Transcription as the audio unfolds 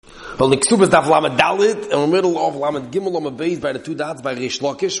Well, the Kesubos daf lamed dalit, in the middle of lamed gimel lamed beis by the two dots by Reish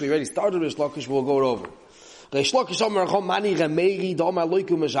Lakish. We already started Reish Lakish, we'll go it over. Reish Lakish Omer Chom Mani Remeiri Doma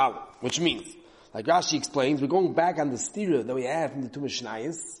Loiku Mejal, which means, like Rashi explains, we're going back on the stira that we had from the two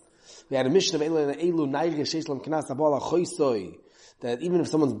Mishnayos. We had a Mishnah of Elu Nairi Sheishlam Knas Abala Choisoi, that even if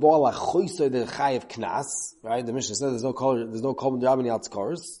someone's Bala Choisoi, they're Chayev Knas, right? The Mishnah says there's no Kol Rabbi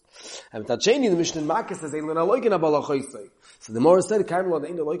Altzkars. And Tacheni, the Mishnah in Makkah says Elu Naloikin Abala Choisoi. So the Morah said, Karmel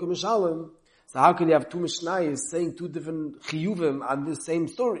Ain't Loiku Mishalim. So how can you have two Mishnayos saying two different chiyuvim on this same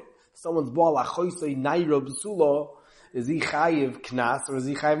story? Someone's Bala Choisoi Naira B'Sula, is he Chayev Knas or is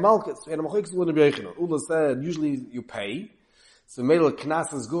he Chayev Malkus? And Amachik wouldn't be Eichel. Ula said, usually you pay. So Meila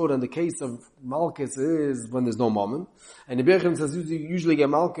Knas is good, and the case of Malkus is when there's no moment. And the Bechim says usually get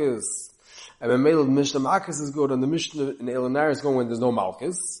Malkus. And when Meila Mishnah Malkus is good, and the Mishnah in Elenar is going when there's no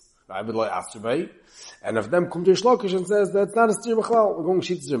Malkus. Right, but like Astrabay. And if them come to Shlokish and says that's not a stir b'chlal, we're going to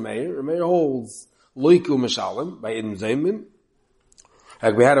sheet to Remeir. Remeir holds Loiku Mishalim by Idin Zaymin.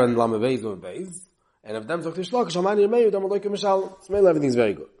 Like we had on Lama Beis, Lama Beis. And if them talk to Shlokish, Amani Remeir, then Loiku Mishalim. So everything's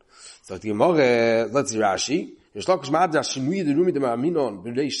very good. So the Gemara, let's see Rashi. Shlokish ma'ad shinui the rumi de ma'aminon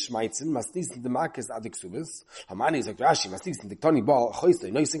b'reish shmaitzin mastis the markes ad Kesubos. Hamani is like Rashi mastis the toni bal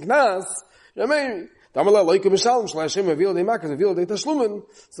choistoi noising knas Remeir. Damala loiku mishalom shlashem avil de markes avil de tashlumen.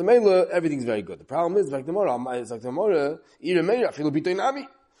 So Meila everything's very good. The problem is like the Gemara is like the Gemara Remeir afilu bitoinami.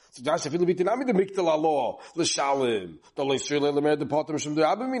 So Rashi afilu bitoinami the miktel law l'shalim the loisrele lemer the potem shem de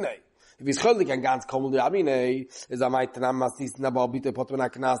abimine. If he's schuldig and ganz kommen der Abine, is amait tanam mastis na bal bite potwen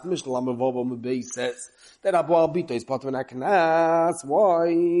aknas mishnah lam vovo me beis says that abal bite is potwen aknas. Why?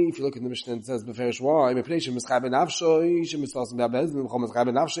 If you look in the Mishnah, it says beferish why me pnei shemeschabe nafshoy shemisasim be'abezin v'chom meschabe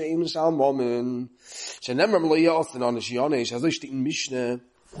nafshoy im shal momen shenemram lo yasin on the shiyonesh as ich in Mishnah.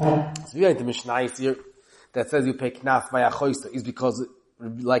 So we have the Mishnah here that says you pay knas by a choister is because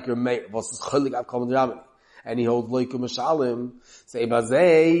like your mate was schuldig abkommen der Abine. And he holds loiku mishalim. Say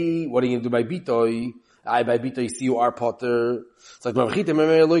bazei, what are you going to do by bitoi? I by bitoi see you are potter. It's like mavchite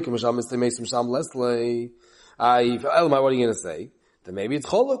memer loiku mishalim is to make some sham leslie. What are you going to say? Then maybe it's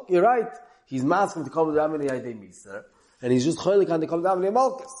choluk. You're right. He's masking to come to Ramini Aydei Misa, and he's just cholik on the come to Ramini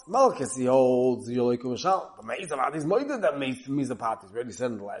Malkus. Malkus he holds your loiku mishalim. But meis about these moides that makes Misa parties. We already said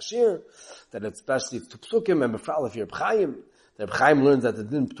in the last year that especially to psukim and befral if you're b'chayim. The Chaim learns that the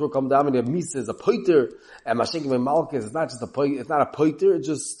din p'tur come down and the misa is a poiter, and Mashenkim and Malkus is not just a poiter, it's not a poiter, it's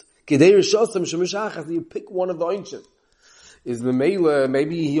just Kedei Rishosam Shemishachas, you pick one of the ancient. Is the Mela,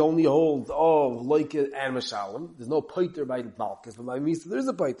 maybe he only holds Loike and Mashalim. There's no poiter by Malkus, but by misa there is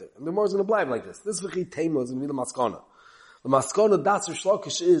a poiter. And the more is going to blind like this. This V'chi Tema is going to be the Maskana. The Maskana Das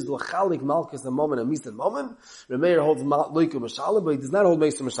Shlokish is L'chalik Malkus a moment and misa a moment. Remeir holds Loike Mashalim, but he does not hold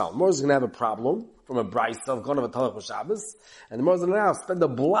Mesa Mashalim. More is going to have a problem. From a brisa of Gona V'Talach B'Shabbos, and the Morah now spend a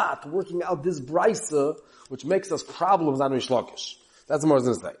blatt working out this brisa, which makes us problems on Reish Lakish. That's the Morah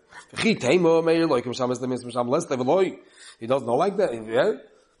going to say. He doesn't know like that. Yeah?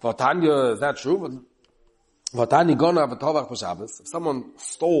 For Tanya, is that true? For Tanya Gona V'Talach B'Shabbos, if someone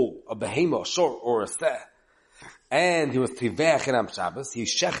stole a behema, a shor, or a seh, and he was tivech on Shabbos, he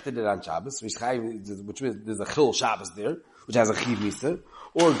shechted it on Shabbos, which means there's a chil Shabbos there, which has a chiv misa,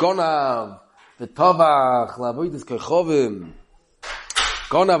 or Gona the Tovach, Lavoidus Kechovim.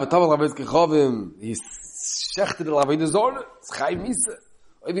 Gona, the Tovach, Lavoidus Kechovim. He shechted the Lavoidus Zorah. It's Chai Misa.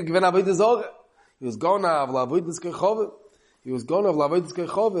 Oivik given Lavoidus Zorah. He was Gona of Lavoidus Kechovim. He was Gona of Lavoidus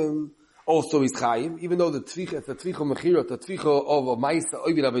Kechovim. Also he's Chaim. Even though the Tvicha of Mechirot, the Tvicha of Maisa,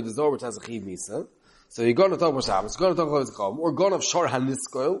 Oivik Lavoidus Zorah, which has a Chai Misa. So he Gona Tovach Shabbos, Gona Tovach Lavoidus Kechovim. Or Gona of Shor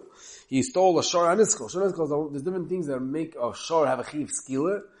HaNiskoil. He stole a Shor HaNiskoil. Shor HaNiskoil, there's different things that make a Shor have a Chiv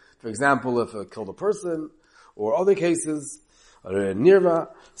Skila. For example, if it killed a person, or other cases, or nirva,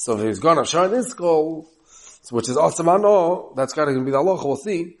 so if he's gone of Shar Niskol, which is Asamano, that's got to be the halacha, we'll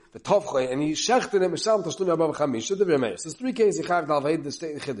see, the Tovchay, and he shechted him, Misham Tashtuni Abba V'chamish, should be Remeir. So there's three cases, Yichav Dalvaid, the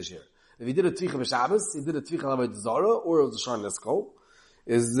state Chiddush here. If he did a Tvicha V'Shabbos, he did a Tvicha Dalvaid Zara, or it was a Shar Niskol,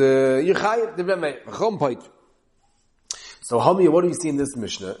 is Yichav, the Remeir, V'chom Pait. So, Hami, what do you see in this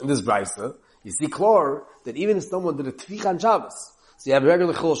Mishnah, in this Brisa? You see clear that even if someone did a Tvicha on Shabbos, so you have a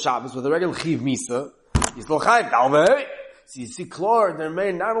regular Chil Shabbos with a regular Chiv Misa. You still Chayiv Dalvei. So you see, Klor, their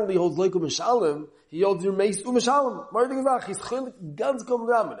man not only holds Loiku Mishalim, he holds your Meis Mishalim. He's Chil Gans Kom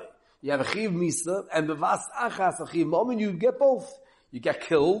Ramene. You have a Chiv Misa, and the Vas Achas a Chiv Momin, you get both. You get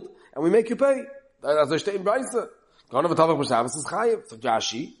killed, and we make you pay. That's a state in Brisa. Gona V'Tavach B'Shabbos is Chayiv. So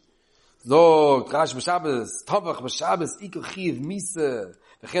Jashi. So, Krash B'Shabbos, Tavach B'Shabbos, Ikel Chiv Misa,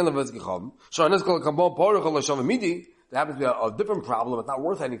 V'chen Levez Gechom. So, Neskol Kambon Poruch Ol Hashem Midi. There happens to be a different problem, it's not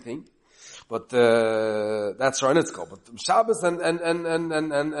worth anything. But that's Sharainitzko. But Shabbos and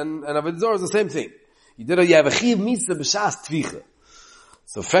Avodah Zarah is the same thing. You have a chiv misa b'shas tvicha.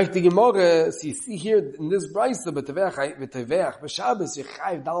 So, fact the Gemara, so you see here in this brayso, b'teveach b'Shabbos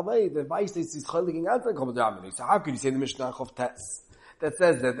yechayiv dalvei. The brayso is choliging out the Kol Damini. So how could you say the Mishnah of Katz that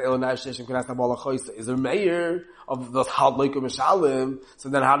says that Elonai Sheshem K'nas Abala Choysa is a mayor of the Chal Leikum Mishalim? So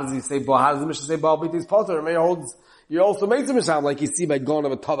then how does he say? How does the Mishnah say Baal B'tis Potter? A mayor holds. You also make the Mishalim like you see by going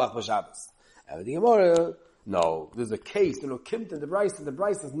of a Tavach b'Shabbos. And the Gemara, no, there's a case. Kimt and the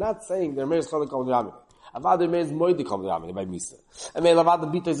brayso is not saying the mayor is cholig Kol Damini. Avad means moidi Kol Damini by Misa. And may Avad the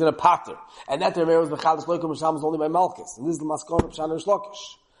bita is in a potter. And that the mayor was B'chadus Leikum Mishalim is only by Malchus. And this is the Maskon of Shana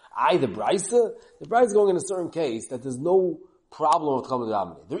Shlokish. The brayso is going in a certain case that there's no problem with Kol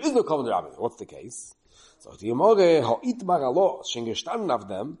Damini. There is no Kol Damini. What's the case? So the Gemara, ha'itmar alo, shengeshtan of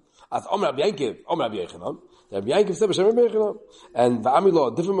them, as Omer Rabbi Yechanan, Rabbi Yankov said B'Shem Rabbi Yechanan, and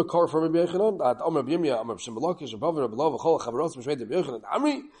V'amilo, a different makar from Rabbi Yechanan, that Omer Rabbi Yirmiyah, Omer B'Shem B'Lakish, Rabbi Rabbi Lov, V'chol HaChavaros, B'Shem Rabbi Yechanan,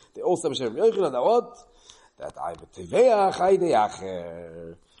 Amri, they all said B'Shem Rabbi Yechanan, that what? That I b'teveach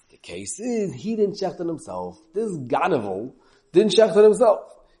ha'idei. The case is, he didn't shechten himself. This Ganavel didn't shechten himself.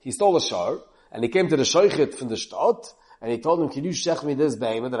 He stole a shiur, and he came to the shoichet from the shtot, and he told him, can you shech me this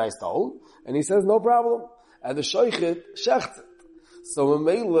behemoth that I stole? And he says, no problem. And the shoichet shechted. So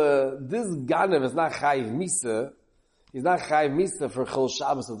Mamela, this Ganav is not chayiv misa. He's not chayiv misa for chol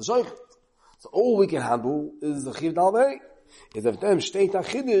Shabbos of the shoichet. So all we can handle is the chiv dalvei. Is of them state a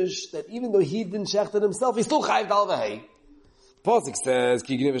chiddush that even though he didn't shechten himself, he's still chayiv dalvei. Pasuk says,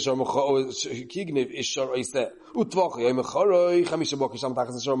 Kignev ishar oiseh, utvach yom echaroi, chamisha boker sham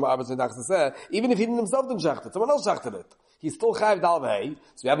tachas ishar ma'abes v'tachas aseh, even if he didn't himself didn't shechten, someone else shechted it. He's still chayiv dalvei.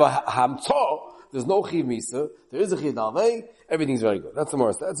 So we have a hamtzah, there's no chiv misa, there is a chiv dalvei, everything's very good. That's the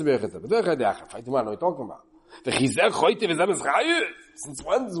more, that's the berachah. But what are we talking about? Since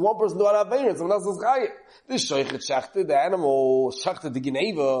when does one person do an Aveir and someone else is chayiv? This shoichet shechted the animal, shechted the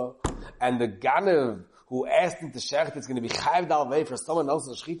geneva, and the ganev who asked him to shecht, it's going to be chayiv dalvei for someone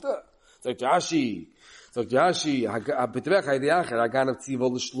else's shechita. Sagt Rashi, ha-betrech ha-ideacher, ha-ganev tzivo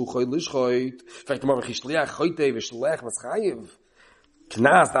l'shluchoi l'shchoit, vielleicht mal v'chishliach choyte v'shlech mas chayiv.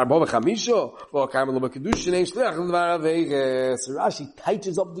 Knas dar bo v'chamisho, v'o-kamel lo-b'kedush shenei shlech l'dvar Aveir. So Rashi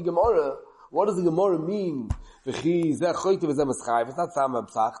touches up the Gemara. What does the Gemara mean? It's not Sam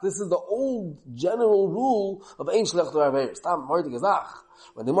Psach. This is the old general rule of Ein Shlech D'Aveir. Stam Mordi Gezach.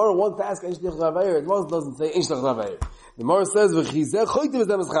 When the Gemara wants to ask Ein Shlech D'Aveir, it doesn't say Ein Shlech D'Aveir. The Gemara says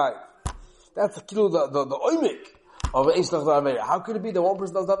that's the oimik of Ein Shlech D'Aveir. How could it be that one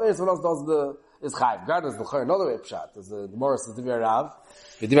person does D'Aveir, someone else does is Chayiv? Regardless, another way Pshat. As the Gemara says, the Rav.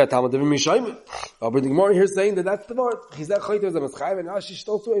 But the Gemara here is saying that that's the word. And Rashi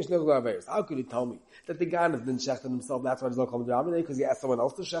stole to Ein Shlech D'Aveir. How could he tell me that the Ganav didn't shecht himself? That's why he's not coming to Ramah, because he asked someone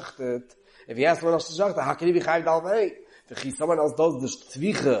else to shecht it. If he asked someone else to shecht it, how can he be Chayiv Dalvei? If someone else does the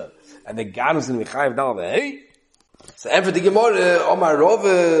Tvicha, and the Ganav is going to be Chayiv Dalvei. So, and for the Gemara, Omar Rov,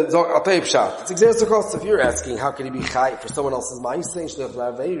 I'll tell you Pshat. It's exactly cost if you're asking, how can he be Chayiv for someone else's mind, saying Shlech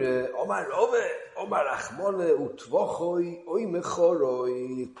D'Aveir, Omar Rov, Omar Achmone, Utvochoi, Oy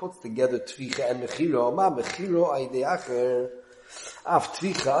Mechoroi, it puts together Tvicha and Mechiro, Ma Mechiro Aideacher, Af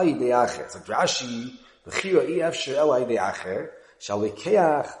Tvicha Aideacher. So Rashi, Mechiro Efsher El Aideacher,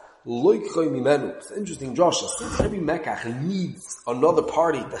 Shalikeach, Loichoi Mimenu. It's interesting, Joshua, since every Mekach needs another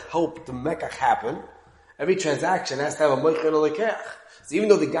party to help the Mekach happen, every transaction has to have a Moichoi and a Loikeach. So even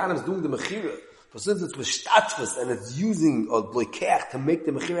though the Ganem is doing the Mechiro, but since it's Mishtatfus and it's using a Loikeach to make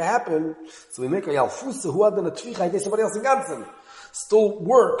the Mechira happen, so we make a Yalfusa who had done a Tvicha, somebody else in Gansen. Still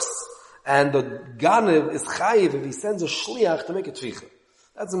works, and the Ganev is Chayiv if he sends a Shliach to make a Tvicha.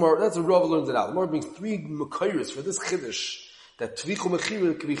 That's a Rav learns it out. The Gemara brings three Mekayros for this Chiddush, that Tvicha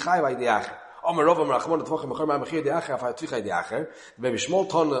Mechira can be Chayiv Aideacher. Amar Rav Amar Achmon Tvachim Mechar Ma Mechira Aideacher Af Tvicha Aideacher. The Baby Shmol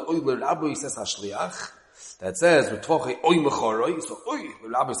Tana Oiler Abu says HaShliach. That says, "V'tvochi oy mechoroi," so oy, the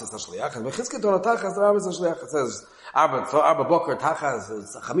rabbi says tashliach, and v'chizket on tachas, the rabbi says tashliach. It says, "Arba boker tachas,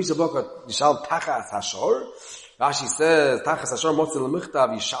 chamisha boker yishal tachas hashor." Rashi says, "Tachas hashor motzi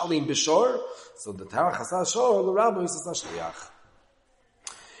lemichtav yishalim b'shor." So the tachas hashor, the rabbi says tashliach.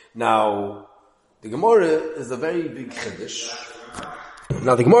 Now, the Gemara is a very big chiddush.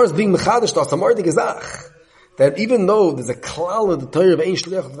 Now, the Gemara is being mechadish to Asamar de Gezach. That even though there's a klal of the Torah of Ein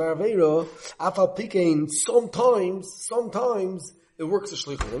Shliach D'Aveiro, Afal Pikein, sometimes it works a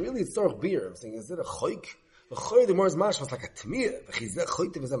shlichut. And really, it's Tzarech beer. I'm saying, is it a choik? The choik, the more is mashmas like a tamir.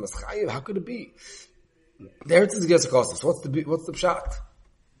 How could it be? There it is against the cost. So what's the pshat?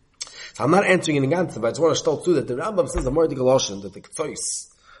 So I'm not answering in the answer, but I just want to start through that the Rambam says a more Galoshan that the Ktsois,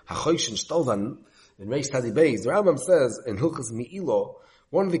 HaChoishin Shtolvan, in Reish Tadi Beis, the Rambam says in Hilchas Mi'ilo,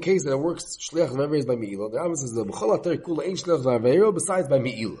 One of the cases that works shliach l'avera is by meila. The Rambam says the b'chol ater kula ain't shliach l'avera besides by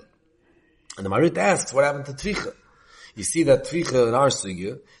meila. And the Marit asks, what happened to tvicha? You see that tvicha in our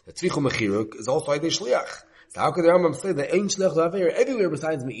sugya, the tvicha mechiruk is also idei shliach. So how could the Rambam say that ain't shliach l'avera everywhere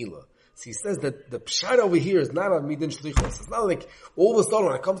besides meila? So he says that the pshat over here is not on midin shlichus. It's not like all of a sudden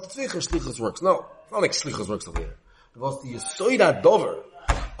when it comes to tvicha, shlichus works. No, it's not like shlichus works over here. Because the yisoid dover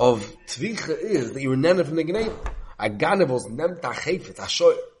of tvicha is that you're nene from the gneva. A ganevos nemt a chayfet, a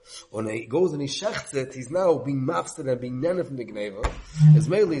shoyer. When he goes and he shechts it, he's now being mafsted and being nene from the gneva. His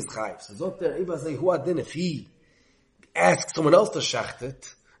mainly is chayf. So Zot there, Iba say, who adin, if he asks someone else to shecht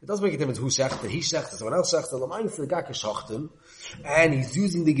it, it doesn't make a difference who shecht it, he shechts it, someone else shechts it, l'mayim se gake shechten, and he's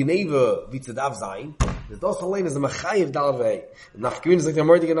using the gneva vitzadav zayin, the dos halein is a mechayev dalvei. Nafkewin is like the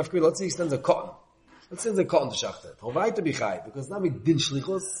mordig and nafkewin, let's say he sends a cotton. Let's send a cotton to shecht it. Hovai to be chayev, because not with din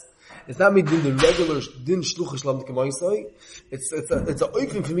shlichus, it's not me doing the regular din shluchish lam t'kemaisai. It's a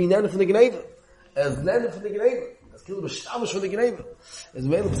oifen for me nana from the gneva. As nana from the gneva. As kilu b'shtamish from the gneva. As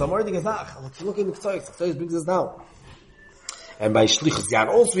mele b'samar di gezach. Let's look in the ktsoyks. The ktsoyks brings us down. And by shlichus yad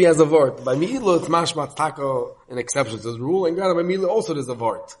also he has a word. By mi'ila it's mashmat taka an exception to the rule. And by mi'ila also there's a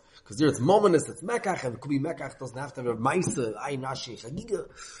word. Because there it's mominous, it's mekach, and it could be mekach, doesn't have to have a maisa, ayin rashi, chagiga.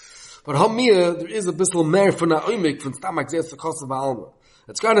 But hamia, there is a bissel mer from na'oimik, from stamak zes v'kosav ha'alma.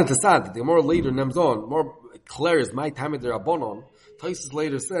 It's kind of sad that the more later names on, more clears my time at the Rabbanon. Taisus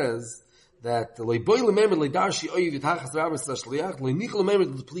later says that it's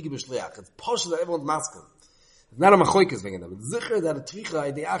posh that everyone's masking. It's not a machoikas thing in them. It's zicher that a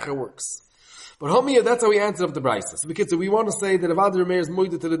tvicha the acher works. But homie, that's how we answer up the brisa. So because we want to say that Avadir Meir is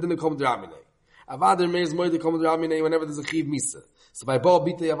moide to the dinner come to Ramine. Avadir Meir is moide come to Ramine whenever there's a chiv misa. So by Baal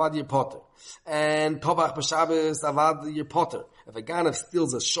Bita Avadir Potter. And Tovach B'Shabbos Avadir Potter. If a ganav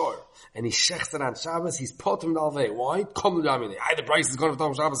steals a shor and he shechs it on Shabbos, he's potter in Alvei. Why? Come to Ramine. Either price is going to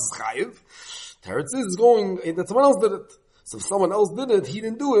Tom Shabbos is chayiv. Teretz is going that someone else did it. So if someone else did it, he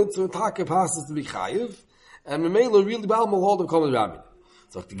didn't do it, so Taka passes to be chayiv. And Memela really Baal will hold him come to Ramine.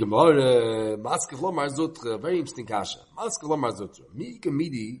 So the Gemara Maske Lomar Zutra, very interesting kasha. Maske Lomar Zutra. Mika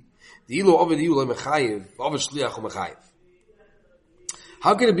Midi, the Ilo over the Ilo Mechayiv, over Shliach Mechayiv.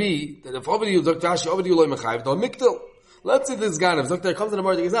 How can it be that if over the Dr. Ashi over the Ilo Mechayiv, don't miktel? Let's say this guy, if Dr. comes in the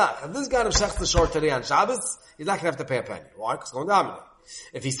morning, if this guy shechs the short today on Shabbos, he's not going to have to pay a penny. Why? Because it's going down.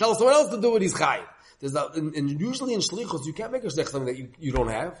 If he sells someone else to do it, he's chayiv. Usually in shlichus, you can't make a shech something that you don't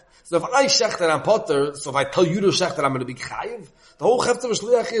have. So if I shech that I'm potter, so if I tell you to shech that I'm going to be chayiv, the whole chefta of a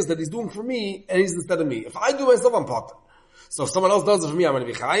shliach is that he's doing for me, and he's instead of me. If I do myself, I'm potter. So if someone else does it for me, I'm going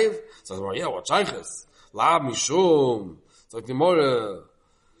to be chayiv. So yeah, what shayches? Lab mishum. So like the more,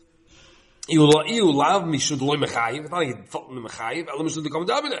 you love me should loy mechayiv. It's not like you thought me mechayiv. Elam should come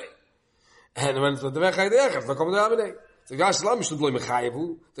to Abinay. And when it's the mechayiv de'echav, so come to Abinay. So gosh, lam should loy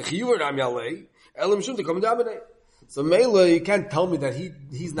mechayiv. The chiyuv ram yalei. Elam should come to Abinay. So Mela, you can't tell me that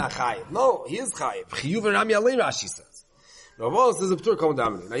he's not chayiv. No, he is chayiv. Chiyuv ram yalei, Rashi says. Ravos says a p'tur come to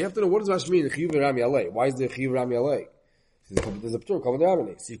Abinay. Now you have to know, what does Rashi mean? Chiyuv ram yalei. Why is there chiyuv ram yalei? There's a p'tur come to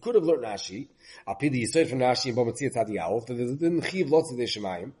Abinay. So you could have learned Rashi. Apid the Yisrael from Rashi and Bomatziyat Hadi Alf. That there's a chiyuv lots of the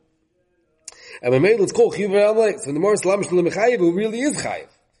Shemayim. And when let's call Chiyuv Rameh, so the more Islam Shalom Chayiv, who really is Chayiv.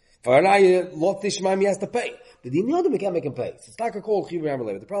 For an ayah, lot Tishmaim he has to pay. But the Nyodim can't make him pay. So it's not a call Chiyuv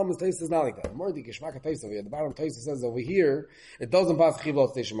Rameh. The problem is Taisa is not like that. More the Kishmak Taisa over here. The bottom Taisa says over here, it doesn't pass Chiyuv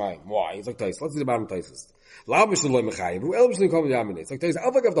lot Tishmaim. Why? It's like Taisa. Let's see the bottom Taisa. Lam Shalom Chayiv, who else come to Rameh? It's like Taisa.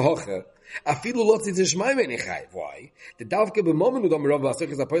 Avak of the Hoche, Afilu lot Tishmaim ain't Chayiv. Why? The Davke b'momen udam Rav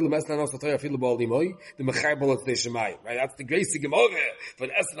Asach is a poil mesna nos Torah Afilu b'al dimoy. The Mechayiv lot Tishmaim. Right? That's the grace of Gemara. For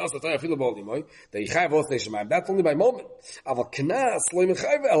the Esna nos Torah Afilu b'al dimoy. The Chayiv lot Tishmaim. That's only by moment. Aval Knas loy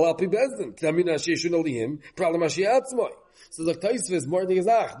Mechayiv el al pi bezdin. Tamina sheyishun alihim. Problem ashi atzmoy. So the Taisva is more the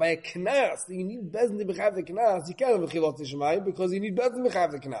Gezach. By a Knas, you need Bezdin to Bechayiv the Knas. You can't have a Chilot Tishmaim because you need Bezdin to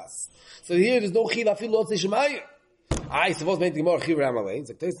Bechayiv the Knas. So here there's no Chil Afilot Tishmaim. I suppose make the more Chiyuv Rameh. It's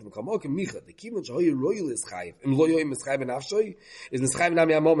like Taisva become okay Micha. The Kivon Shahoy Royal is Chayiv. Im Loyoim is Chayiv Benafshoy. Is Neschayv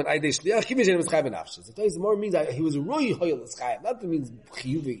Nami a moment. I dey Shliach. Kivon Shahoy is Chayiv Benafshoy. So Taisva more means that he was a Royal is Chayiv. Not that means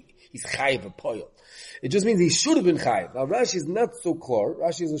Chiyuv. He's Chayiv a Poyel. It just means he should have been Chayiv. Now Rashi is not so clear.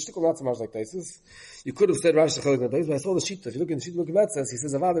 Rashi is a shtickle not so much like Taisva. You could have said Rashi Chalik Taisva, but I saw the Shita. If you look in the Shita, look at that says, he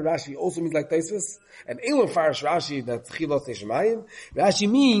says Avad Rashi also means like Taisva. And Elam Farish Rashi, that's Chilot Teshmayim. Rashi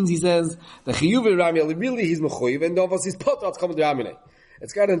means, he says, the Chiyuv Rameh, really he's Mechoyiv, and Dovas is Potat come to Rameh.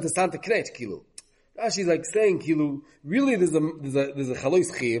 It's got an interessant kret, Kilu. Rashi is like saying, Kilu, really there's a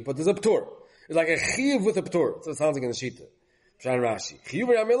Chalois Chiv, but there's a Ptur. It's like a Chiv with a Ptur. So it sounds like in the Shita. Shan Rashi. Chiyuv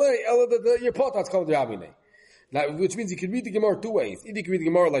Rameh, Ella, your Potat come to Rameh. Now, which means you can read the Gemara two ways. Either you can read the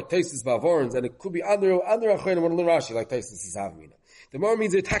Gemara like Taisus Vavorns, and it could be under Achrein when learn Rashi like Taisus is Havmina. The more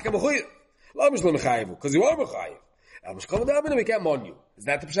means you're taka mechuyev. Because you are mechayev. We can't mon you. Is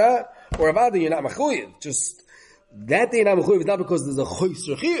that the pshat? Or avada, you're not mechuyev. Just that day you're not mechuyev is not because there's a chois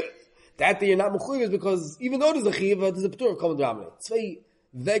or chiyuv. That day you're not mechuyev is because even though there's a chiyuv, there's a ptur come to Ramne. Zwei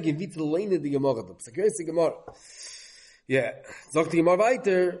Wege wie zu leine die Gemara. Das ist eine größte Gemara. Yeah. Sagt die Gemara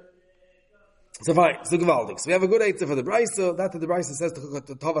weiter. So fine. So gewaltig. So we have a good answer for the Brisa. That the Brisa says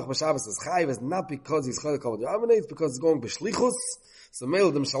the Tovach B'Shabbos is chayiv is not because he's chayiv come to Ramne. It's because it's going b'shlichus. So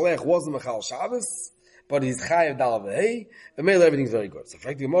Meil dem Shalech wasn't Mechal Shabbos, but he's Chayev Dal V'Hei, and Meil everything's very good. So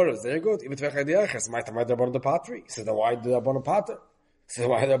Frank the Gemara is very good. Even Tvech Hadiachas, might have they're born the Patri. So then why do they born a Pater? So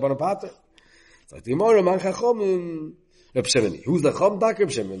why they're born a Pater? So the Gemara, Man Chachomim, Reb Shemini. Who's the Chom Dak Reb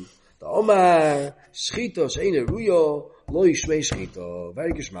Shemin? The Omar, Shchito, Sheine Ruyo, Lo Yishmei Shchito.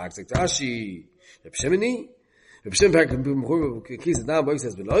 Very geschmack, sagt Rashi. Reb Shemini, Reb Shemin, Kisa Dam, Boy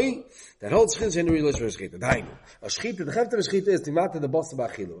says, Beloi, that holds Shchita, Sheine Ruyo, Lo Yishmei Shchito. Dainu. A Shchita, the Chefta of Shchita is Timata, the boss of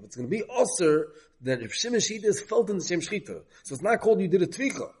Achilo. It's going to be Osir, that Reb Shemin Shchita is felt in the same Shchita. So it's not called you did a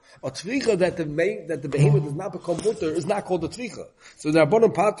Tvicha. A Tvicha that the behemoth does not become mutter is not called a Tvicha. So the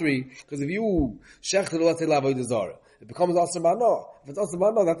Rabbanon Patri, because if you Shechter, let's say, Lavoid Zara, it becomes Osir Mano. If it's Osir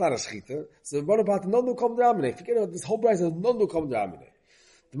Mano, that's not a Shchita. So the Rabbanon Patri, none do come to Ramine. Forget about this whole price, none do come to Ramine.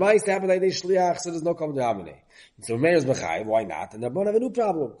 The mice happen like they shliach, so there's no come to Ramine. So Meir is Bechai, why not? And the Rabbanon have a new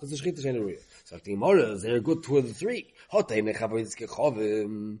problem, because the Shchita is in the real. So the Gemara is, they're good two of the three. Hotei mechavos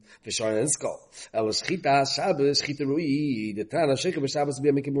kechovim v'shar and skol. El shchita Shabbos shchita rui. The Tana sheker b'Shabbos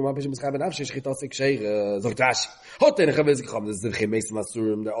b'yam kippur ma peshim b'schab nafshi shchita osik sheir. Zok Rashi. Hotei mechavos kechovim. There's the chemes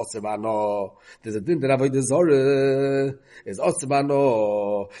masurim. The oser bano. There's a din that avoid the zore. Is oser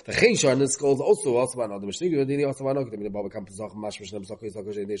bano. The chen shar and skol is also oser bano. The mishnig v'dini oser bano. Kedim the baba kamp zok mash mishnem zok yizok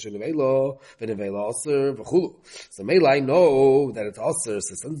yishay neshun nevelo v'nevelo oser v'chulu. So Meila I know that it's oser.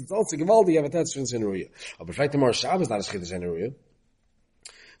 So since it's also givaldi, you have a touch from Shenuria. But right tomorrow Shabbos not a Shchita Shenuria.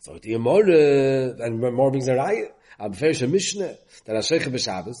 So the Gemara and more brings a raya. I'm fair to Mishnah that a Sheicha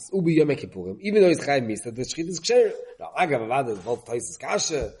b'Shabbos ubi Yom Kippurim, even though he's Chayim Misa, the Shchita is Ksher. Now Agav Avada is Volt Taisis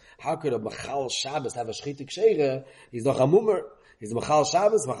Kasha. How could a Machal Shabbos have a Shchita Ksher? He's noch a Mummer. He's a Machal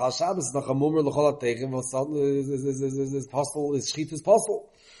Shabbos. Machal Shabbos is noch a Mummer. L'chol HaTeichim is possible. His Shchita is possible.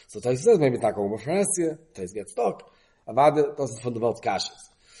 So Taisis says maybe it's not going to Francia. Taisis gets stuck. Avada doesn't from the Volt Kashas.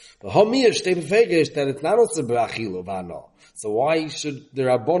 But Hamir steht befeirish that it's not also b'achilo v'ano. So why should the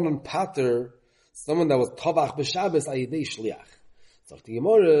Rabbanon pater someone that was tovach b'Shabbos ayidei shliach? So the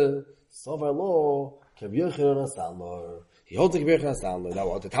Gemara sovar lo k'b'yochel nasalmor. He holds the k'b'yochel nasalmor.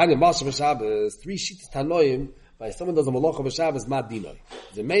 Now at the time of Masha b'Shabbos, 3 shittas tanoim by someone does a malacha b'Shabbos mad dinoi.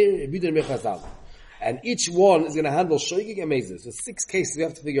 The Meir Ebider Mechel nasalmor, and each one is going to handle shoygig and mezid. So 6 cases we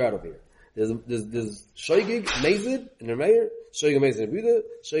have to figure out over here. There's shoygig, mezid, and the Meir. Shoygig mezid in Buda,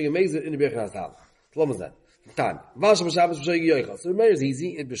 shoygig mezid in the Birch Nasal. What is that? Time. Vasha b'Shabbos b'shoygig yoichal. So Meir is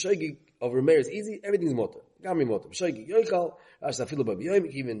easy, and b'shoygig over Meir is easy. Everything's motor. Gami motor. B'shoygig yoichal. Rashi afilu b'yoyim. You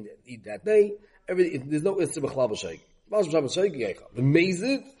can even eat that day. Everything. There's no isser b'chlal b'shoygig. Vasha b'Shabbos b'shoygig yoichal. The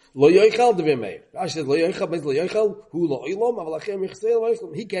mezid lo yoichal devir Meir. Rashi says lo yoichal mezid lo yoichal hu lo oilom aval achem yichsei lo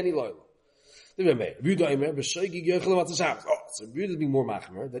yoichal. He can't eat lo oilom. Devir Meir. Buda Meir b'shoygig yoichal matzah Shabbos. Oh, so Buda is being more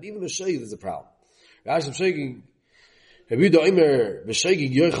machmer that even b'shoygig is a problem. Rashi b'shoygig. Rebuda Omer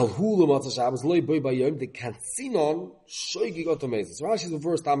b'shoygig yoichal hu l'matzah Shabbos loy boy bayom the kansinon shoygig otomezid. So Rashi's the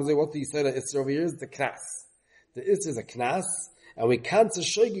first time I say what he said it's over here is the knas. The is a knas, and we can't say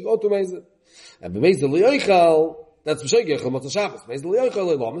shoygig otomezid. And b'mezid l'yoichal that's b'shoygig yoichal matzah Shabbos. B'mezid l'yoichal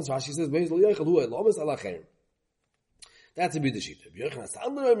l'lomis. Rashi says b'mezid l'yoichal hu l'lomis alacherim. That's a bit shit. B'yoichal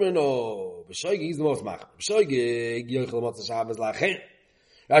nasander Omer no b'shoygig he's the most machmer. B'shoygig yoichal matzah Shabbos lacherim.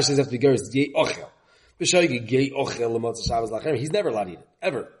 Rashi says after the girl is ye ochel. He's never allowed to eat it.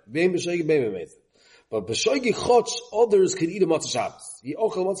 Ever. But b'shoygig chotz, others can eat a matzah Shabbos. Ye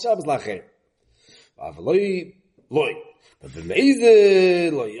ochel matzah Shabbos lacher. Loy. But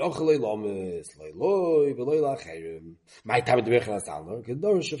b'meizid, loy ochel loy loy lacherim. My time to be echel asalno.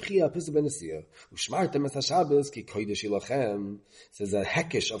 Kedor shevchia pisa ben nesiyah. Ushmartem es ha-Shabbos ki kodesh ilachem. Says a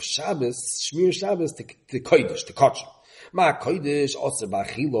hekesh of Shabbos, shmir Shabbos to kodesh, to kotch. Ma kodesh oser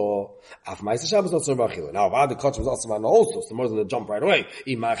b'achilo. Af ma'aser Shabbos oser b'achilo. Now, if the kotch was oser b'ano also, so more than the jump right away.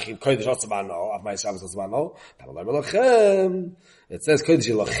 Imachim kodesh oser b'ano. Af ma'aser Shabbos oser b'ano. Tamalai b'lachem. It says kodesh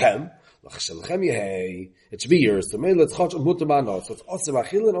ilachem. Lachem yehei. It should be yours. So maybe let's kotch mutter b'ano. So it's oser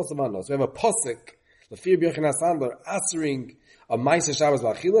b'achilo and oser b'ano. So we have a posik. The fear b'yochin asandler answering a ma'aser Shabbos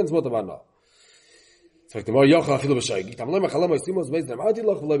b'achilo and it's mutter b'ano. So the more yochel achilo b'shoygig. Tamalai machalem oistimos beis demati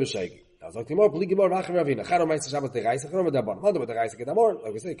loch v'loi b'shoygig. Now, so the more pligi more nachem ravina. Charo ma'aser Shabbos dereisa. Charo medabon. Mando dereisa kedamor.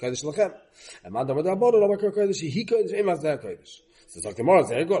 Like we say, kodesh lachem. And mando medabon. Lo makar kodesh. He kodesh. Emas der kodesh. So the more is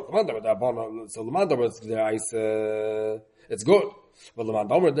very good. Mando medabon. So the mando is dereisa. It's good. But the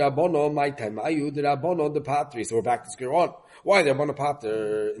Mandomer the Rabbanon, my time, Ayu the Rabbanon the Patri. So we're back to square one. Why the Rabbanon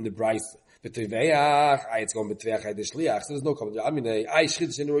Pater in the Bryce? It's going betveach the shliach. So there's no comment. I mean, I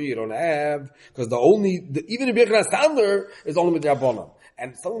shchit shenur you don't have because even the Birchas Sander is only with the Rabbanon,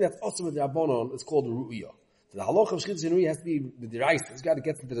 and something that's also with the Rabbanon is called ru'ya. So the halacha of shchit shenur has to be with the rice. It's got to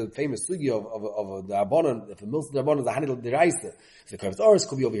get into the famous sugi of the Rabbanon. If the milk of the Rabbanon is a handle the rice, if the kavs ours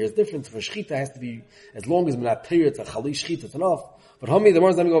could be over here is different. So for shchita has to be as long as not period to chali shchita it's enough. But Hami, the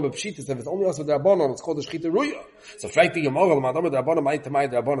more than going to pshitas, if it's only us with the Rabbanon, it's called the shchita ru'ya. So frankly, Yomogel the Rabbanon might the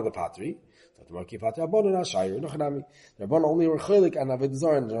Rabbanon the patri. The Rabbanon only were cholik on Avodah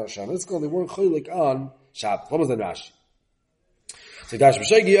Zarah and Shabbos. They weren't cholik on Shabbos. What was the Rashi? So Dash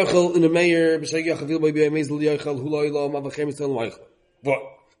b'shegi yachal in the mayor b'shegi yachal vil by b'yamezel yachal hulay lo mavachem yisrael ma'achal.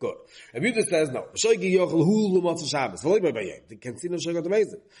 Good. Rabbi Yehuda says no. B'shegi yachal hu lo matzah Shabbos. V'loi by b'yayim. They can see no shegi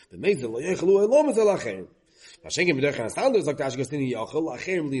b'mezel. B'mezel lo yachal hu lo matzah lachem. B'shegi b'derech standards like Dash gastini yachal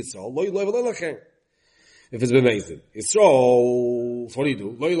lachem li Yisrael lo yiloi v'lo lachem. If it's b'mezel, Yisrael, so what do you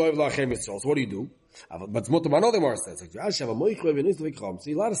do? Lo yiloi v'lo lachem Yisrael. So what do you do? But it's much another more says. Like Rashi have a moichlev and so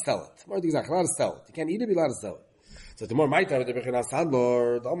you're allowed to sell it. More exactly, allowed to sell it. You can't eat it, you're allowed to sell it. So the more my time the Birchas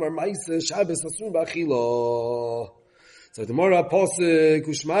Handler, the more Maise Shabbos Asur B'Achilo. So the more Apostle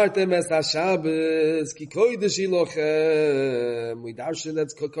Kushmartem Es HaShabbos Ki Kodesh Ilochem. We darshan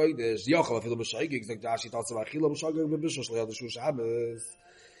that's Kodesh. Yochel Afilu B'Shaygig Zok Dashi Tatzah B'Achilo B'Shagig B'Bishos Shliach D'Shu Shabbos.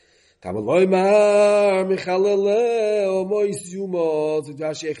 Kamaloi Mar Michalele O Mois Yuma Zok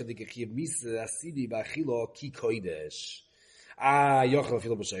Dashi Echadik Chiv Misa Asidi B'Achilo Ki Kodesh. Yochel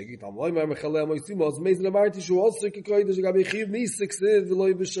Afilu B'Shaygig. Kamaloi Mar Michalele O Mois Yuma Zok Meizle Marti Shu Also Ki Kodesh Gabi Chiv Misa Ksiv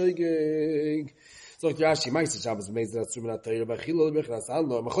V'Loi B'Shaygig. So Rashi, Ma'aser Shabbos means that Suman Atayir B'Chilo B'Chnas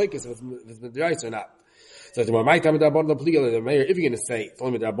Handler Machlokes if it's Midrash or not. So the more my time with Rabbanon the Pliga the Meir, if you're going to say it's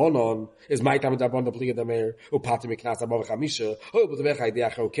only with Rabbanon, is my time with Rabbanon the Pliga the Meir, Upati Miknas Abba Chamisha, but the Vechai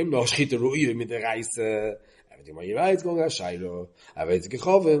Diacho Kimno Shchita Ru'ir mit der Reise. Everything what you write is going to Shairo. Avetz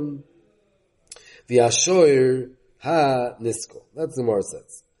Gechovim. V'Ashoir Ha Nisko. That's the more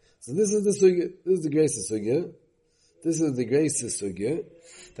says. So this is the sugya. This is the grace sugya. This is the grace sugya.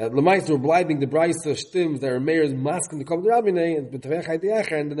 That Lamais were blinding the Bryce of Stims that are mayors masking the Kavod Rabbinei and B'Tavechai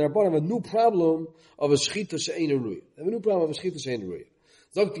Diacha, and then they're born of a new problem of a Shchita She'ein Ruya. They have a new problem of a Shchita She'ein Ruya.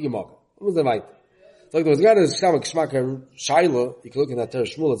 Zog the Gemara. What was the right? Zog the Gemara is Geshmak HaShaila. You can look in that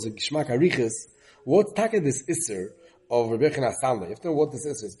Teresh Shmuel. It's a Geshmak HaRiches. What's taka this Isser of Rebbe Chanasanda? You have to know what this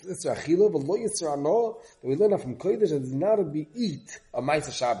Isser is. It's Isser Achila, but Lo Yisser Ano, that we learn from Kodesh that it's not to be eat a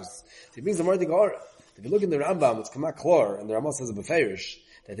Ma'aser Shabbos. So it means the Mardi Gora. If you look in the Rambam, it's Kamak Klor, and the Rambam says a Beferish,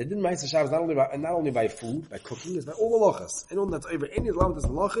 that they didn't Ma'aser Shabbos not only by food, by cooking, it's by all the lochas. Anyone that's over any Lamdas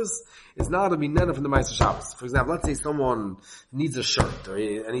lochas is not to be none from the Ma'aser Shabbos. For example, let's say someone needs a shirt,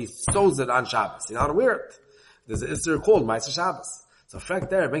 and he sews it on Shabbos. He's not to wear it. There's an Isser called Ma'aser Shabbos. So Frek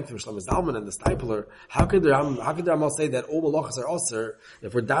there, Bank to Shlomo Zalman and the Stipler, how could the Rambam say that all the lochas are Osir,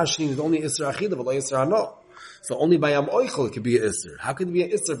 if we're dashing is only Isser Achida, but Isser Ano? So only by Yam Oichel it could be an Isser. How can it be an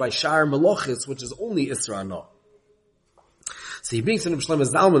Isser by Shar Melochis, which is only Isser Ano? So he brings in Shlomo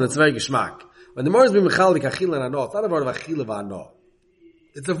Zalman, it's very geschmack. When the Morris be Michalik Achila and Ano, it's not a word of Achila v'Ano.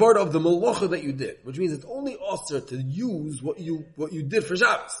 It's a word of the Melocha that you did, which means it's only Osir to use what you did for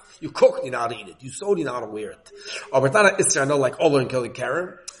Shabbos. You cooked, you know how to eat it. You sewed, you know how to wear it. Or it's not an Isser Ano like Oler and Kelly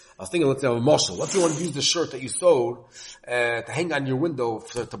Karen. I was thinking, let's say a Moshel. Let's say you want to use the shirt that you sewed to hang on your window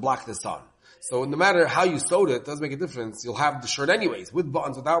to block the sun. So no matter how you sewed it, doesn't make a difference. You'll have the shirt anyways, with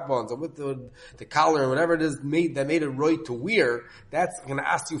buttons, without buttons, or with the collar, or whatever it is that made it right to wear. That's going to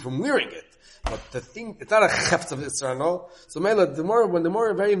ask you from wearing it. But the thing, it's not a chefs of Isra, no? So Mela, when the more,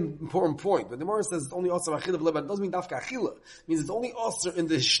 a very important point, when the more says it's only also achila of leban, it doesn't mean dafka achila. It means it's only also in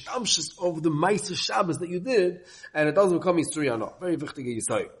the shtamshus of the Ma'aser Shabbos that you did, and it doesn't become Yisriya, no. Very wichtige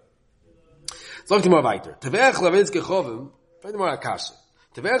Yisai. So ich mal weiter. Teveach lavetz gechovim, very more akasha.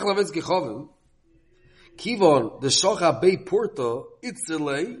 Teveach lavetz gechovim, kivon, the shocha bei porta,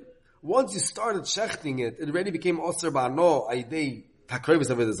 itzilei, once you started shechting it, it already became osir ba'ano, aidei,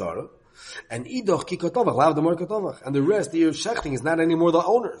 takrevis avodah zarah. And idoch ki kotovach, lav the more kotovach. And the rest, the year of shechting is not anymore the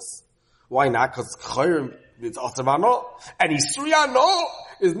owners. Why not? Because chayrim, it's osir ba'ano. And Yisriya no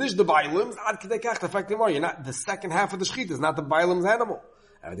is nish the bailim's, ad kidekach, the fact you're not, the second half of the shechit is not the bailim's animal.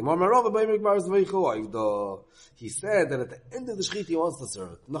 He said that at the end of the shechit he wants to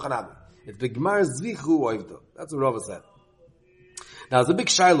serve it. It's the Gemara Zvichu Oivdo. That's what Rava said. Now, there's a big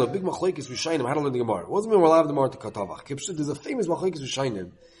shiloh, big machlokes Rishayim, how to learn the Gemara. What does it mean we're allowed the Gemara to Katavach? There's a famous machlokes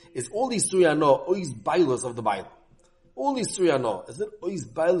Rishayim. Is all these Surya no ois bailas of the Bible? All these Surya no, is it ois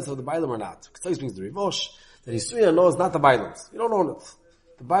bailas of the Bible or not? Because means the Rivosh, that his Surya no is not the Bibles. You don't own it.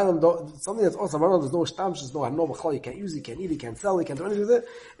 The bailam, something that's also run on, there's no stamps, there's no machal, you can't use it, you can't eat it, you can't sell it, you can't do anything with it.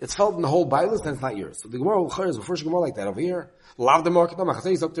 It's felt in the whole bailam, then it's not yours. So the Gemara is the first Gemara like that over here. Lav the market, no,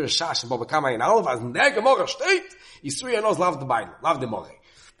 Machazei is up to a shash, and Baba Kamai and Alef, as in der Gemara steht, Yisriya knows lav the bailam, lav the market.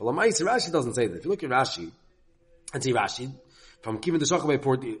 But Lamaisi Rashi doesn't say that. If you look at Rashi, and see Rashi, from Kivin the Shachabay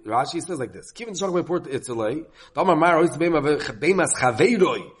Port, Rashi says like this. Kivin the Shachabay Port, it's a lay. Damar Mara, is the Beimas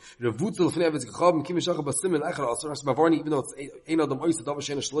Chaveiroi. Revutzel Fnei Avetz Gechab, Kivin Shachabay Simen, Echad Aser, Rashi Bavarni, even though it's Ein Adam Oysa, Dava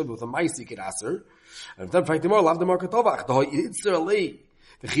Shena Shalib, with a Maisi Kid Aser. And if then fight more, lav the market Tovach. The Itzer Alei.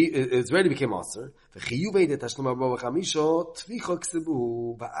 It's ready became Aser. The Chiyuvei de Tashlum Abba Chamisho, Tvicha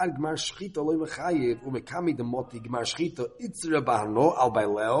Ksebu, Va'al Gmar Shchita Loi Mechayev, Umekami de Moti Gmar Shchita, Itzer Bahno, Al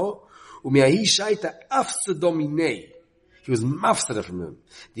Baileo, Umiahi Shaita Afse Dominei. He was mafsada from him.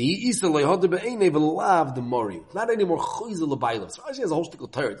 The Isa Leihod Be'ene V'lav the Mori. Not anymore Choizel L'Bailam. So Rashi has a whole stickle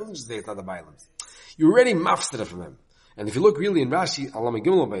Torah. It doesn't just say it's not the Bailams. You're already mafsada from him. And if you look really in Rashi, Alam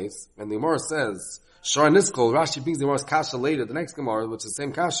Gimel Beis, and the Gemara says, Shar Niskol, Rashi brings the Gemara's Kasha later, the next Gemara, which is the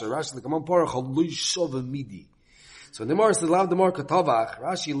same Kasha, Rashi the Kamam Porach, Lui Shova Midi. So when the Gemara says, Lav the Mar Katavach,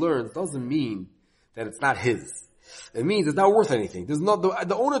 Rashi learns, doesn't mean that it's not his. It means it's not worth anything. There's not,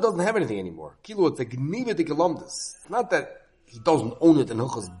 the owner doesn't have anything anymore. Kilo, it's a gniva de gelomdus. It's not that he doesn't own it and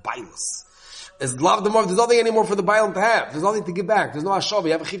Hilchos Bailus. It's Lav the Mar, there's nothing anymore for the Bailam to have. There's nothing to give back. There's no Hashav,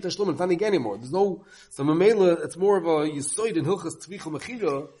 you have a Chiv Tashlum, it's nothing anymore. There's no, so Mamela, it's more of a Yisoid in Hilchos Tvicha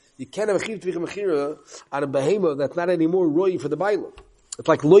Mechira. You can't have a Chiv Tvicha Mechira on a Behema that's not anymore Roy for the Bailam. It's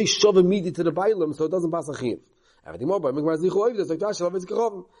like Loi Shova Midi to the Bailam, so it doesn't pass a Chiv. Everything more, but Migmar Zvicha Oiv, it's like Dash, Lav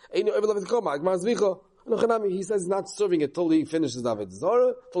Zvicha, Ein Oiv Lav Zvicha, Migmar Zvicha. He says he's not serving it till he finishes the Avodah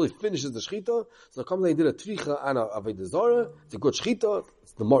Zarah, till he finishes the Shechita. So comes he did a Tvicha on a Avodah Zarah. It's a good Shechita.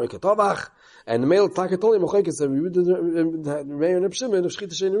 It's the Mori Katavach. And the male Takatoli Mochekes, we read the Meir and Shimon of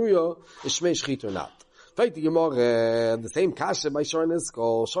Shechita Sheinuya, is Shmei Shechita or not. Fight the Gemara, the same Kasha by Shor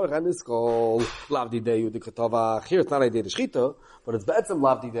Niskol, Lavdi Day, the Katavach. Here it's not a day the Shechita, but it's Be'etzem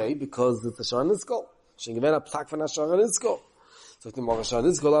Lavdi Day because it's a Shor Niskol. Shingeven up Psak Fana Shor Niskol. So the Gemara Shor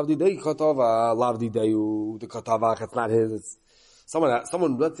Niskol Lavdi Day Katava, Lavdi Day, the Katavach, it's not his. It's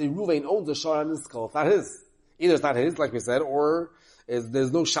someone, let's say Ruvain owns a Shor Niskol, it's not his. Either it's not his, like we said, or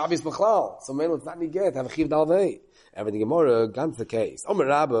there's no Shabbos B'chlal. So man, it's not Niget, have a Chiv Dalvei. Everything Gemara, ganz the case. Omer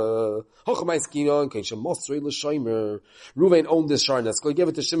Rabba, Hochemai Skinon, Kein Shem Mosrei L'Shoimer. Ruvain owned this Shor Niskol, he gave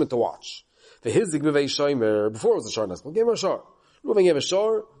it to Shimon to watch. For his Zigmevei Shoimer, before it was a Shor Niskol, gave him a Shor. Ruvain gave a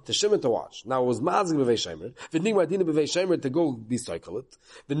Shor to Shimon to watch. Now it was Mazik B'vei Shoimer. V'nigma Adina B'vei Shoimer to go be-cycle it.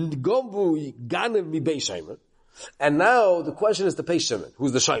 V'nigombu Ganev B'vei Shoimer. And now the question is to pay Shimon,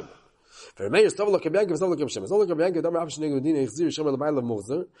 who's the Shoimer. For Meir, Stavah L'Keb Yankiv, Stavah L'Keb Shimon. Stavah L'Keb Yankiv, Damar Abshin Nego Medina, Yechzir Shimon L'Bayla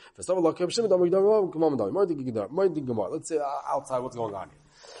Muvzer. For Stavah L'Keb Shimon, Damar Yidar, Come on, Damar. More than Gemara. Let's say outside what's going on here.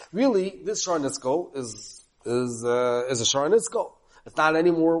 Really, this Shor Niskol is a Shor Niskol. It's not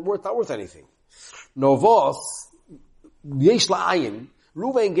anymore not worth anything. Novos, Yesh La'ayin,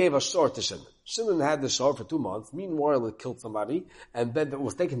 Ruvain gave a Shor to Shimon. Shimon had the Shor for 2 months. Meanwhile, it killed somebody, and then it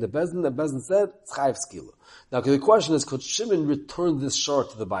was taken to Bezdin, and Bezdin said, it's Chayiv Skila. Now, the question is, could Shimon return this Shor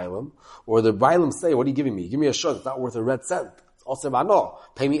to the Bailam? Or the Bailam say, what are you giving me? Give me a Shor that's not worth a red cent. It's also, no,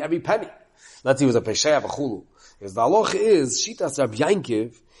 pay me every penny. Let's see, it was a Pesheya B'chulu. Because the halacha is, Shitas Rab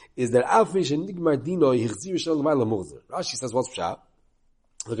Yankiv, is that Alfish and Nigmar Dino, Yichzir Shem L'Bayla Muvzer. Rashi says, what's Pshat?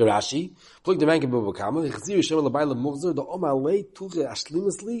 Look at Rashi. Plug the Yankiv B'Bakama, Yichzir Shem L'Bayla Muvzer, the Omalei, Tuche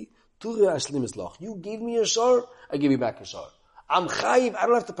Ashlimisli, you gave me a shor, I give you back a shor. I'm chayiv, I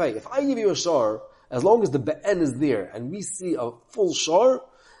don't have to pay. If I give you a shor, as long as the be'en is there, and we see a full shor,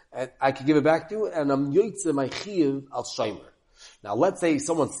 and I can give it back to you, and I'm yoytze my chayiv al shaymer. Now let's say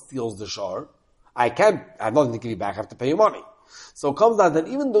someone steals the shor, I have nothing to give you back, I have to pay you money. So it comes out that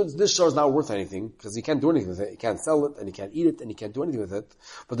even though this shor is not worth anything, because you can't do anything with it, you can't sell it, and you can't eat it, and you can't do anything with it,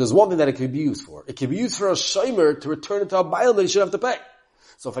 but there's one thing that it could be used for. It could be used for a shaymer to return it to a bayil that you should have to pay.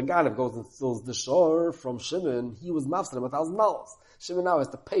 So if a guy goes and steals the shor from Shimon, he was mafsed him $1,000. Shimon now has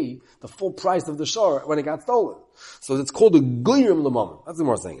to pay the full price of the shor when it got stolen. So it's called a goyim l'mamon. That's what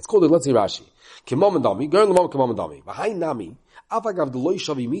we're saying. It's called a, let's see Rashi. Kimam dami, goyim l'mamon, kimam dami. V'hai nami, afagav deloy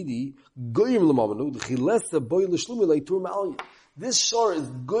shavi midi, goyim l'mamonu, d'chilesa boy l'shlumi leitur ma'alyin. This shor is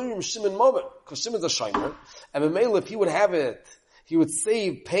goyim Shimon moment, because Shimon's a shaymer, and Memele, if he would have it, he would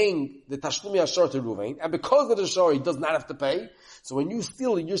save paying the tashlumi ashor to Ruvain, and because of the shor, he does not have to pay. So when you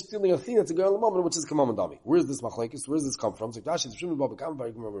steal it, you're stealing a thing that's a girl moment, which is kamam dami. Where does this machlekes? Where does this come from? So Dashi the Shimon Baba Kam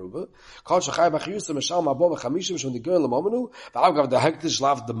Barik Maruba. Kol shachay b'chiyusa meshal ma'bo v'chamishim shon the girl momenu. V'av gav the hektish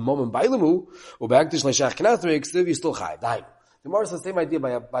lav the moment bailemu u'behektish leishach knas me'eksiv you still chay. Daim. The Gemara says the same idea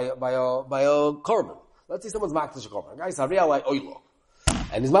by a korban. Let's say someone's makdish a korban. A guy says Azreil like oilo,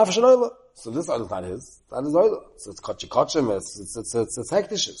 and he's mafish an oilo. So this oil is not his. That is oil. So it's kachim, it's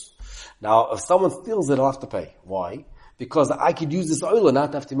hektishes. Now, if someone steals it, I'll have to pay. Why? Because I could use this oil and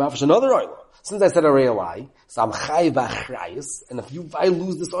not have to mafish another oil. Since I said a real lie, so I'm chayiv achrayis, and if I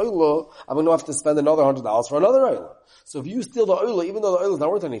lose this oil, I'm going to have to spend another $100 for another oil. So if you steal the oil, even though the oil is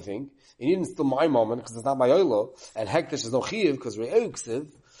not worth anything, and you didn't steal my moment because it's not my oil, and hektish is no chayiv because re'euksiv,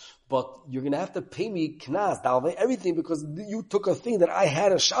 but you're going to have to pay me knas, dalvei, everything because you took a thing that I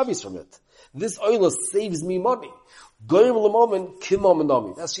had a shavis from it. This oil saves me money. Goyim l'momen, kimom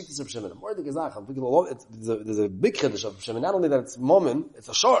and that's shittis of Shimon. More than gezach, I'm thinking there's a big chiddush of Shimon. Not only that it's momen, it's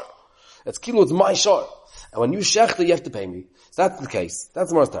a shor. It's kilo, it's my shor. And when you shechter, you have to pay me. So that's the case. That's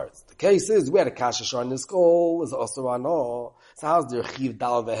the most hard. The case is, we had a kasha shor in this goal, is also no. So how's the chiv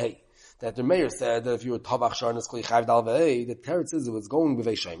dal vehei? That the mayor said that if you were tabach shor in this goal, you chav dal vehei, the teretz is it was going with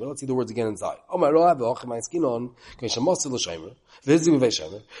a Let's see the words again inside. Oh my roh, v'och my skin on, k'en shamosil l'shemer, v'hizim with a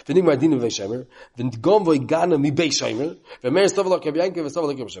shemer, v'nim ma'adin with a shemer, v'n'gom v'igana mi bei shemer, v'meir stavalok yabiyanke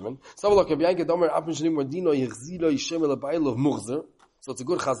v'stavalok yabshemen, stavalok yabiyanke domer apin shanim ma'adino yechzilo yishemer l'bayil of muchzer. So it's a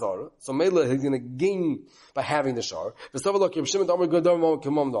good chazara. So Mela he's going to gain by having the shar. So since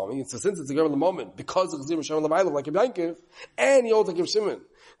it's a girl in the moment, because it's a shar like a Yankiv, and you also give Shimon.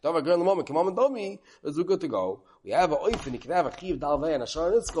 Girl in the moment, come on, Domi, we're good to go. We have a oif, and you can have a chiv dalvei and a shar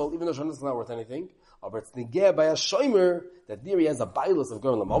nitzkol, even though shar nitzkol is not worth anything. But it's negeh by a shomer that there he has a bailus of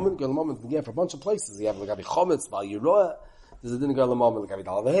girl in the moment. Girl in the moment is negeh for a bunch of places. You have like a chometz, bal yiroah. There's a din girl in the moment, like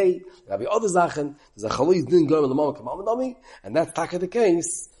Dalvei, like other Sachen. There's a Chalois din girl in the moment, Kamam, and that's taka the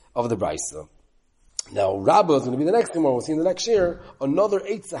case of the Brisa. Now, Rabbah is going to be the next Gemara. We'll see in the next year another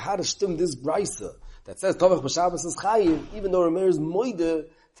Eitzah how to stem this Brisa that says Tovach B'Shabbos is Chayiv, even though Rameir is Moide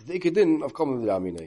to take it in of Kamam D'Ramine.